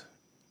areas,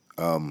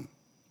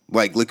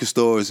 like liquor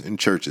stores and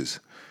churches,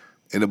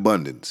 in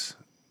abundance.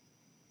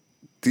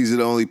 These are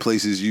the only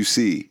places you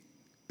see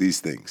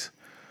these things.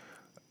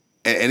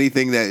 And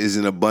anything that is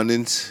in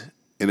abundance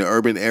in an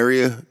urban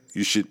area,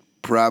 you should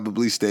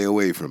probably stay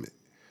away from it.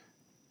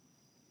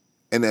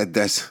 And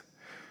that's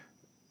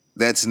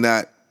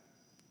not,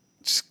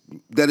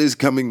 that is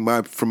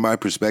coming from my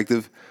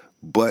perspective,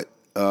 but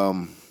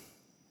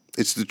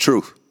it's the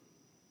truth.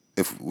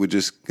 If we're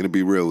just going to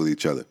be real with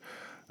each other.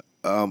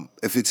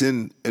 If it's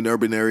in an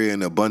urban area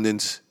in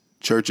abundance,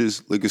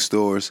 churches, liquor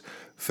stores,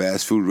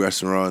 fast food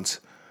restaurants,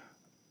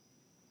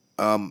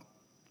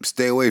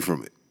 stay away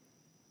from it,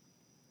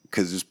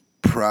 because it's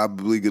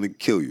probably going to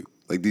kill you.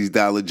 Like these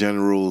Dollar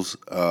Generals,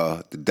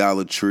 the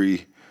Dollar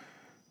Tree.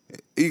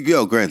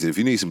 Granted, if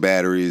you need some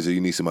batteries or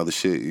you need some other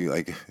shit,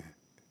 I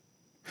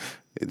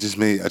just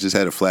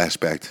had a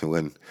flashback to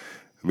when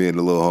me and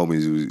the little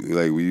homies,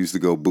 we used to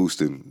go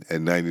boosting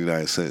at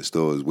 99-cent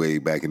stores way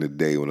back in the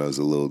day when I was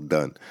a little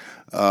done.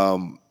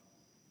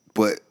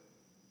 But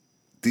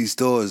these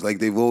stores,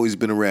 they've always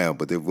been around,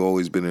 but they've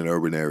always been in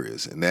urban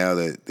areas. And now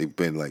that they've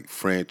been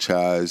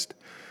franchised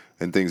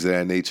and things of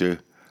that nature,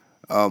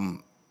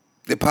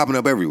 they're popping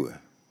up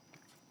everywhere.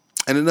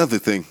 And another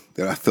thing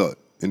that I thought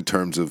in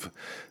terms of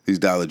these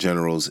Dollar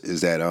Generals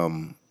is that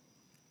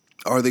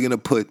are they going to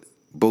put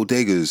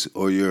bodegas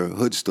or your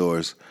hood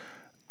stores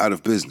out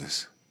of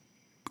business?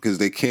 Because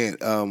they can't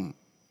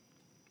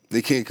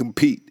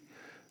compete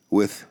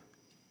with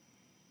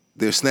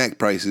their snack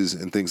prices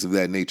and things of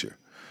that nature.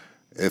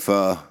 If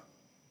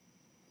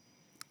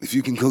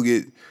you can go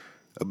get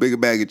a bigger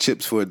bag of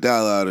chips for $1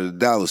 out of the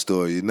dollar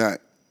store, you're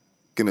not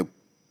gonna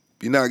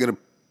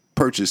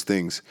purchase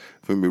things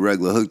from your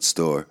regular hood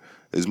store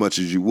as much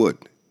as you would,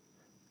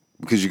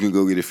 because you can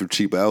go get it for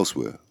cheaper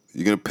elsewhere.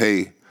 You're gonna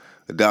pay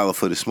 $1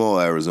 for the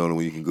small Arizona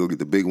when you can go get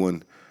the big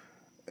one,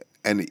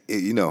 and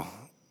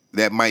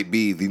that might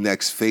be the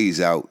next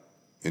phase out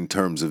in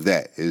terms of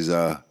that. Is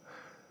are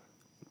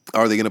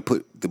they going to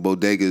put the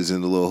bodegas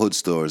and the little hood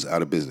stores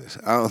out of business?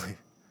 I'm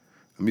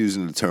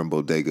using the term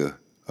bodega,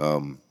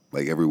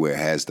 everywhere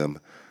has them.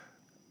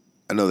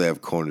 I know they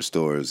have corner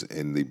stores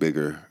in the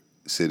bigger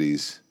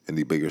cities, in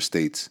the bigger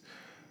states.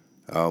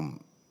 But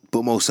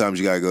most times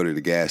you got to go to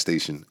the gas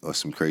station or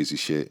some crazy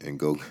shit and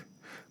go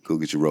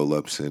get your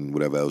roll-ups and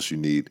whatever else you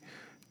need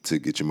to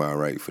get your mind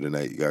right for the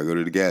night. You got to go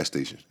to the gas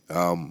station.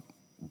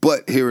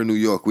 But here in New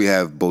York, we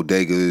have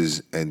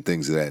bodegas and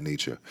things of that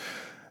nature.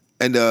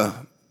 And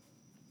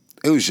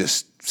it was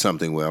just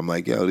something where I'm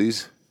like, yo,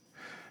 these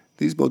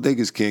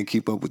bodegas can't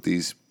keep up with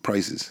these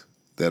prices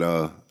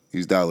that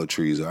these Dollar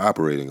Trees are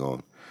operating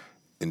on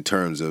in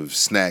terms of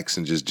snacks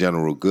and just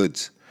general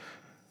goods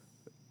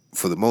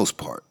for the most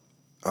part.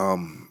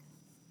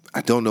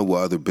 I don't know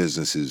what other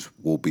businesses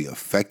will be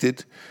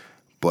affected,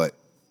 but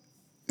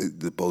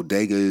the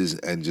bodegas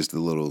and just the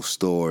little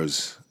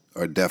stores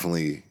are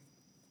definitely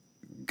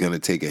gonna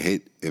take a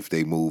hit if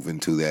they move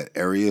into that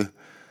area.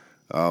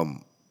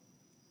 Because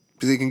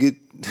they can get.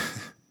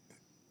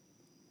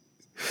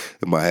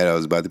 In my head, I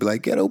was about to be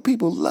like, ghetto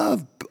people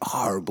love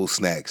horrible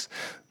snacks,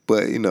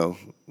 but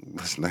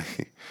it's not,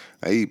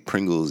 I eat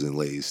Pringles and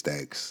Lay's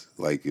stacks,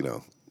 like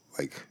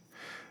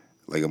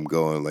like I'm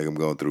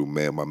going through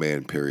my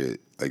man period,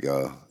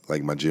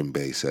 like my Jim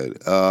Bay said.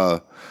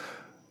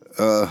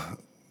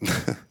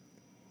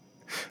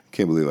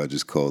 Can't believe I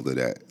just called her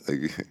that.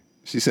 Like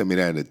she sent me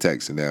that in a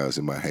text, and now it's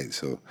in my head.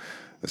 So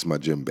that's my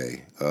Jim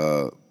Bay.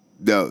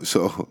 No,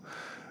 so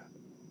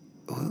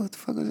what the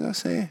fuck was I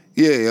saying?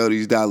 Yeah,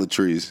 these Dollar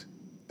Trees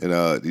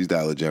and these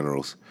Dollar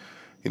Generals.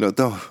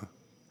 Don't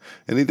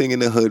anything in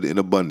the hood in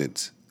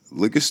abundance.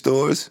 Liquor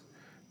stores,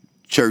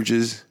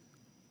 churches,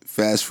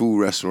 fast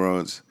food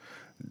restaurants,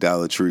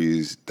 Dollar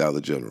Trees,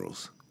 Dollar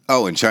Generals.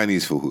 Oh, and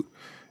Chinese food.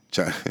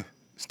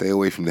 Stay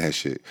away from that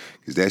shit,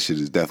 because that shit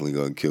is definitely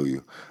gonna kill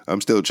you. I'm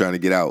still trying to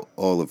get out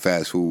all the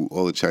fast food,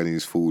 all the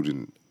Chinese food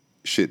and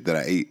shit that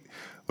I ate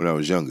when I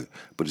was younger.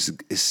 But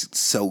it's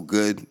so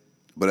good.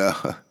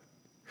 But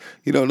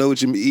you don't know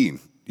what you're eating.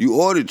 You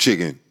ordered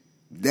chicken.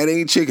 That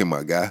ain't chicken,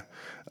 my guy.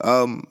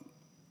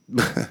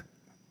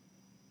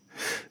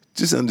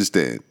 Just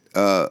understand.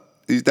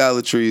 These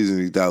Dollar Trees and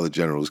these Dollar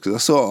Generals, because I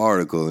saw an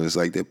article and it's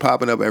like they're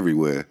popping up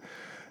everywhere.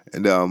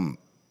 And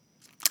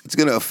it's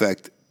going to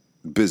affect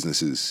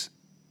businesses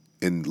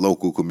in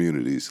local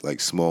communities, like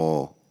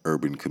small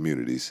urban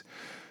communities.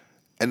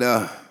 And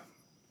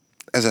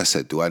as I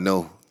said, do I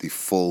know the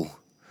full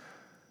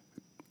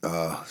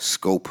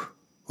scope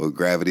or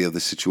gravity of the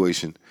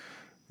situation?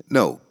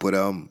 No, but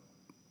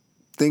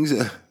things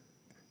are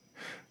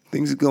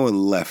going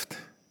left,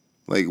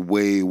 like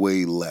way,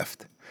 way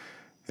left.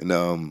 And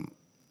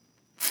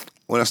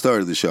when I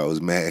started the show, I was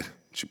mad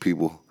at you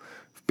people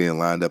being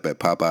lined up at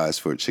Popeyes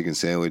for a chicken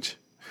sandwich,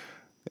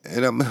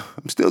 and I'm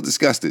still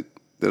disgusted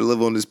that I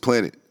live on this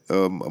planet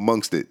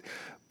amongst it.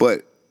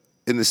 But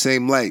in the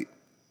same light,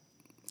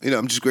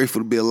 I'm just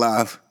grateful to be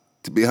alive.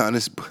 To be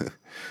honest, but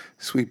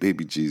sweet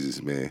baby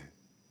Jesus, man,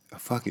 a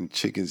fucking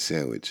chicken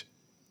sandwich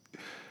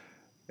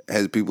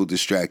has people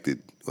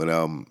distracted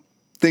when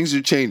things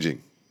are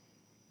changing,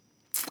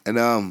 and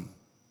I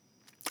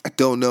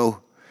don't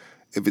know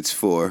if it's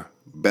for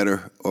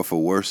better or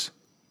for worse.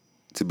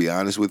 To be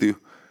honest with you,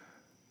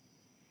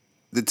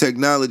 the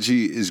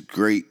technology is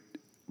great,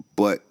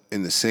 but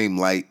in the same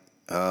light,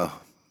 the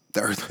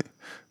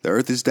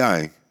earth is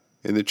dying,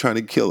 and they're trying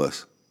to kill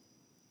us.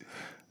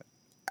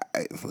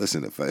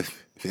 Listen, if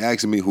you're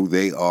asking me who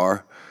they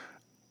are,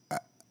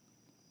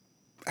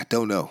 I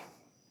don't know.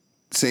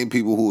 Same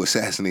people who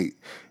assassinate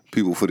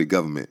people for the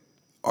government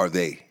are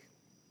they.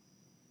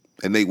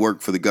 And they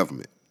work for the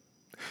government.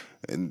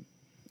 And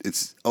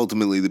it's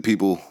ultimately the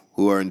people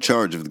who are in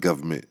charge of the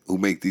government who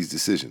make these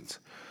decisions.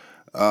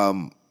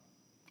 And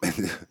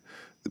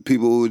the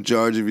people who are in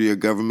charge of your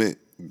government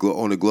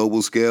on a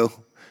global scale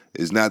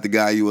is not the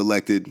guy you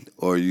elected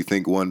or you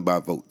think won by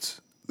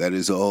votes. That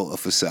is all a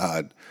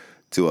facade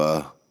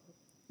to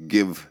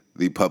give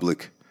the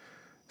public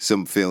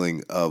some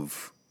feeling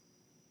of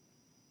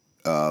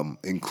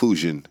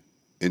inclusion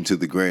into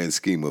the grand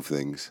scheme of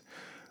things.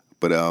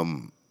 But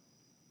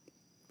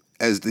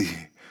as the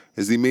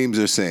memes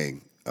are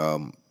saying,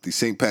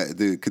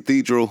 the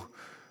cathedral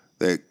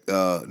that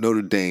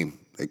Notre Dame,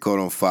 they caught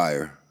on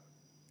fire,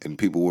 and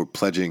people were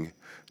pledging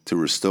to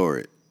restore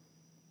it.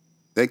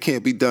 That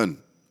can't be done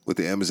with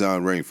the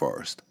Amazon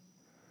rainforest.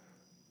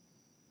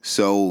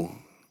 So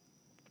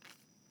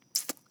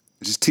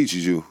it just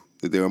teaches you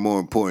that there are more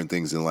important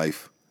things in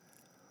life,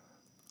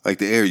 like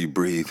the air you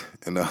breathe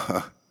and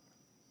the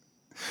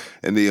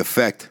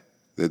effect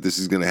that this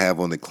is going to have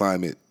on the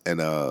climate and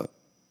the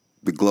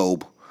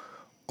globe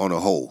on a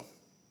whole.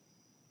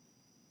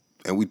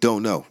 And we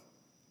don't know,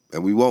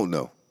 and we won't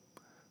know.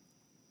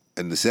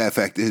 And the sad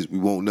fact is, we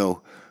won't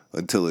know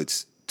until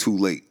it's too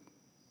late.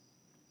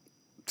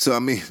 So, I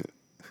mean,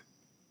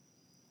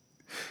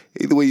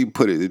 either way you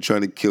put it, they're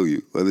trying to kill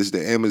you. Whether it's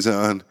the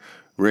Amazon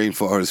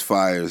rainforest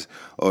fires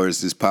or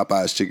it's this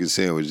Popeye's chicken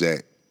sandwich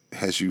that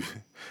has you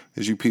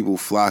people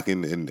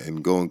flocking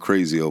and going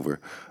crazy over.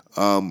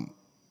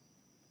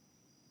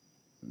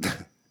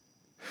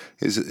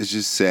 It's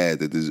just sad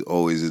that there's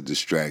always a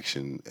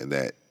distraction and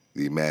that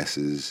the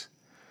masses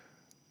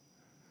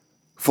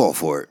fall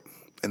for it.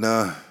 And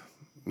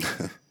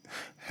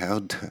how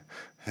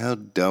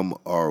dumb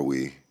are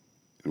we?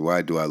 And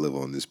why do I live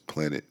on this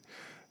planet?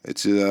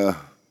 It's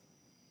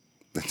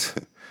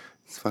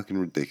fucking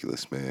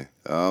ridiculous, man.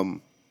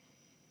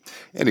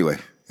 Anyway,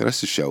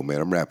 that's the show, man.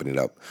 I'm wrapping it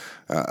up.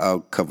 I'll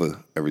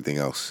cover everything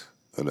else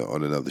on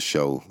another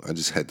show. I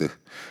just had to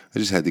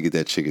get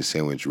that chicken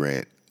sandwich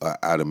rant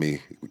out of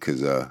me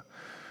because I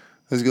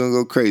was gonna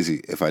go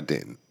crazy if I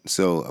didn't.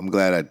 So I'm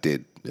glad I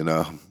did.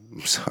 I'm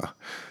sorry.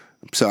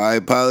 I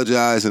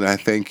apologize and I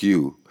thank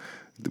you.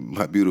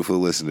 my beautiful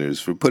listeners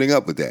for putting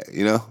up with that,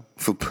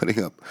 for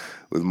putting up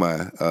with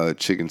my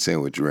chicken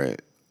sandwich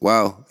rant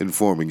while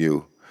informing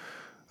you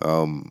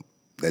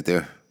that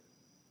the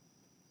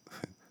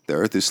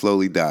earth is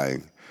slowly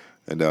dying,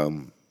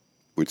 and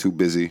we're too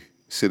busy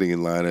sitting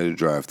in line at a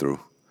drive-thru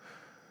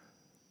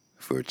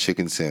for a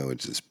chicken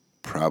sandwich that's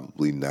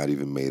probably not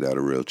even made out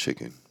of real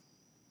chicken.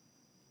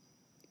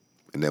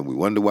 And then we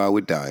wonder why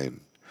we're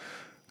dying.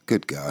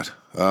 Good God.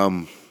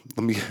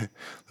 Let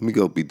me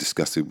go be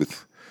disgusted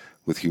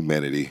with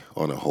humanity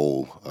on a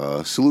whole.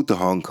 Salute to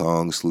Hong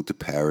Kong, salute to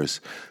Paris,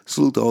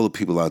 salute to all the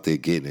people out there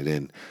getting it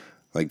in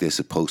like they're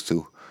supposed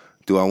to.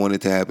 Do I want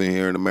it to happen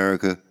here in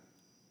America?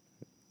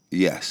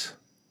 Yes.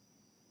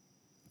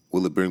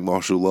 Will it bring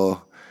martial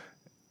law?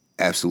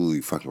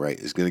 Absolutely fucking right.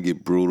 It's going to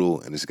get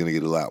brutal, and it's going to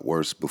get a lot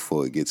worse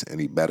before it gets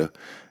any better.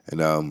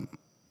 And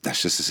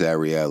that's just the sad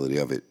reality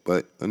of it.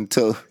 But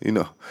until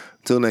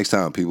next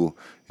time, people,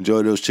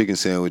 enjoy those chicken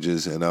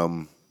sandwiches,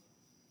 and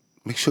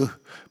make sure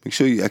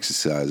you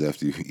exercise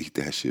after you eat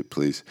that shit,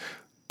 please.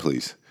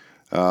 Please.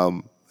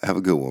 Have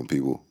a good one,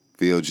 people.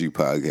 VLG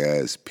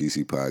Podcast,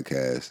 PC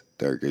Podcast,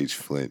 Dark Age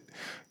Flint.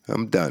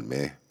 I'm done,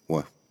 man.